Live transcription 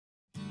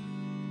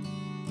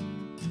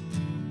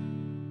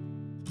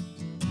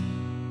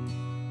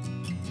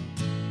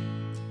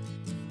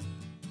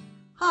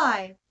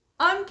Hi,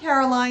 I'm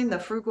Caroline, the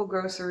Frugal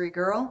Grocery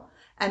Girl,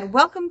 and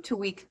welcome to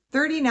week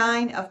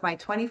 39 of my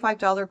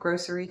 $25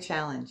 grocery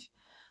challenge.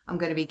 I'm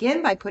going to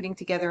begin by putting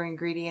together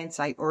ingredients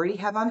I already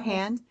have on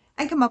hand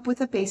and come up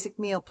with a basic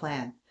meal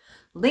plan.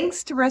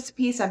 Links to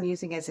recipes I'm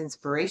using as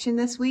inspiration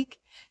this week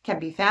can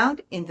be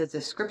found in the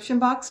description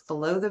box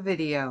below the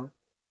video.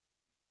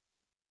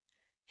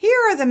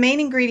 Here are the main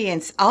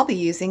ingredients I'll be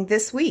using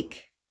this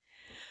week.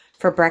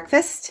 For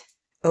breakfast,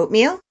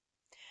 oatmeal,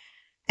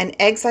 and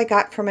eggs I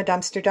got from a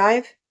dumpster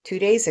dive 2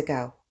 days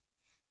ago.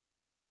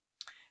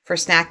 For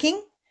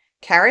snacking,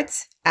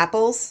 carrots,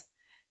 apples,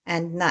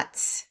 and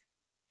nuts.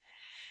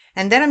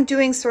 And then I'm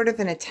doing sort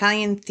of an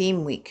Italian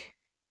theme week.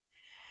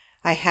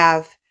 I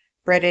have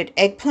breaded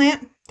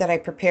eggplant that I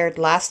prepared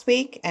last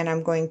week, and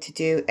I'm going to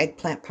do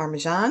eggplant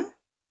parmesan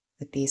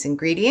with these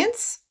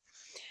ingredients.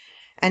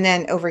 And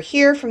then over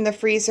here from the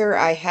freezer,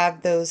 I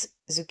have those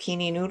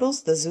zucchini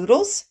noodles, the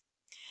Zoodles,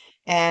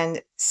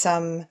 and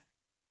some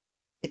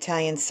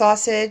Italian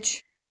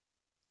sausage,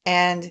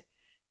 and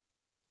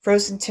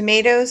frozen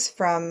tomatoes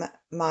from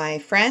my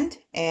friend,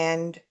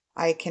 and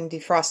I can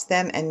defrost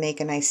them and make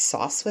a nice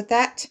sauce with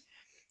that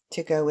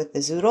to go with the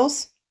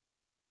Zoodles.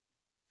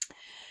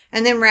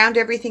 And then round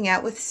everything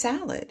out with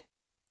salad.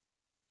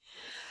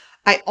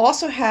 I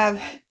also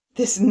have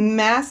this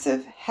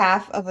massive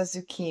half of a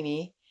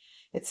zucchini.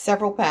 It's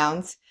several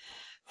pounds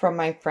from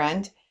my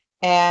friend,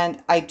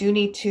 and I do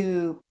need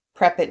to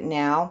prep it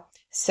now.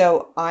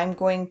 So I'm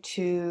going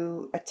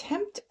to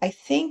attempt, I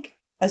think,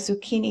 a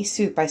zucchini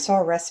soup. I saw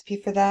a recipe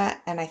for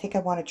that, and I think I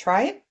want to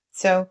try it.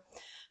 So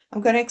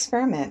I'm going to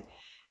experiment.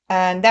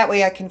 And that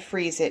way I can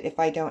freeze it if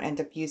I don't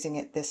end up using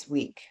it this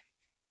week.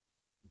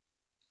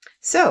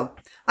 So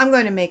I'm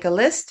going to make a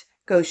list,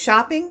 go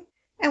shopping,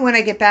 and when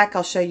I get back,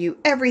 I'll show you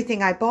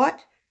everything I bought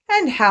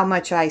and how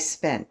much I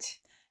spent.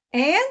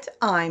 And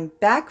I'm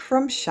back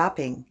from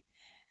shopping.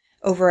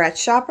 Over at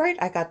ShopRite,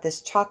 I got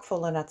this chock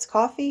full of nuts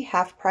coffee,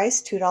 half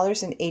price,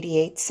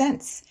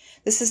 $2.88.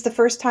 This is the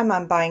first time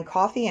I'm buying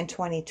coffee in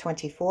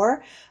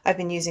 2024. I've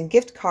been using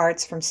gift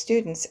cards from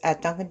students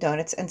at Dunkin'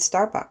 Donuts and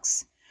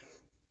Starbucks.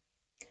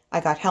 I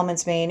got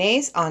Hellmann's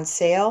mayonnaise on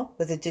sale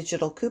with a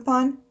digital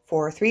coupon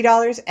for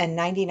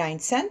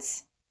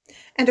 $3.99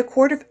 and a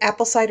quart of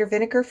apple cider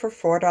vinegar for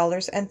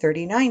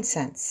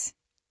 $4.39.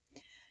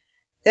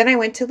 Then I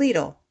went to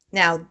Lidl.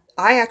 Now,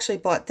 I actually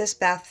bought this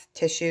bath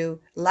tissue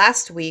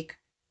last week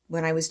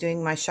when I was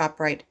doing my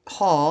ShopRite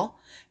haul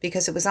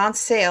because it was on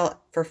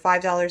sale for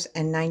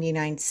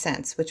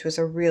 $5.99, which was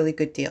a really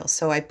good deal.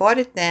 So I bought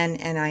it then,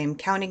 and I am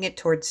counting it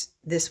towards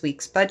this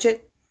week's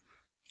budget.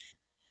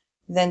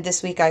 Then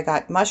this week I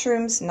got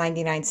mushrooms,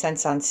 99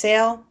 cents on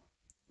sale,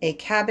 a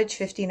cabbage,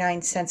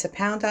 59 cents a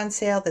pound on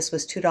sale. This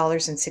was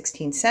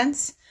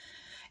 $2.16,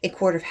 a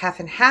quart of half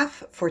and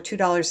half for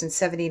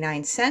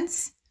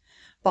 $2.79.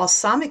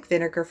 Balsamic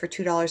vinegar for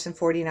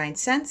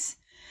 $2.49.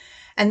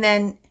 And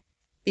then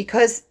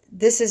because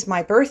this is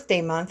my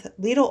birthday month,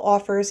 Lidl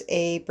offers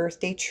a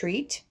birthday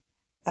treat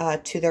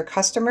to their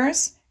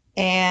customers.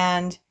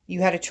 And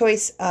you had a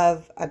choice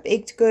of a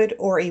baked good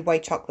or a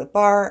white chocolate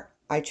bar.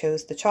 I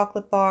chose the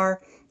chocolate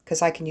bar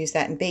because I can use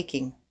that in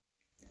baking.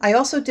 I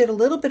also did a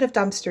little bit of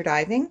dumpster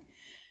diving.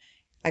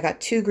 I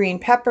got 2 green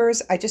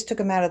peppers. I just took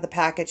them out of the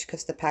package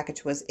because the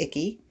package was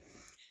icky.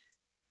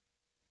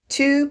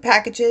 2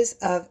 packages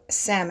of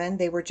salmon.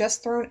 They were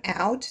just thrown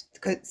out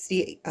because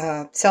the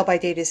sell-by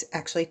date is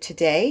actually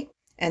today,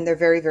 and they're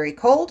very, very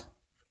cold.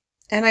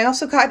 And I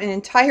also got an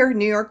entire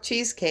New York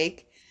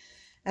cheesecake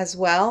as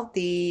well.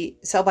 The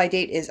sell-by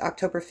date is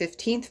October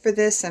 15th for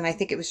this, and I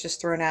think it was just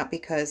thrown out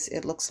because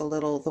it looks a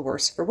little the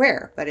worse for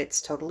wear, but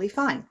it's totally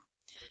fine.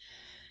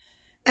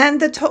 And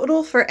the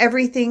total for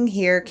everything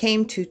here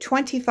came to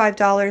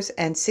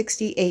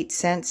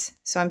 $25.68,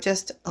 so I'm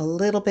just a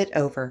little bit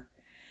over.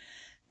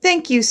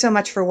 Thank you so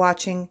much for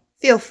watching.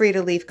 Feel free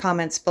to leave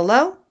comments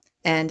below,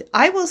 and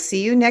I will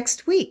see you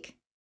next week.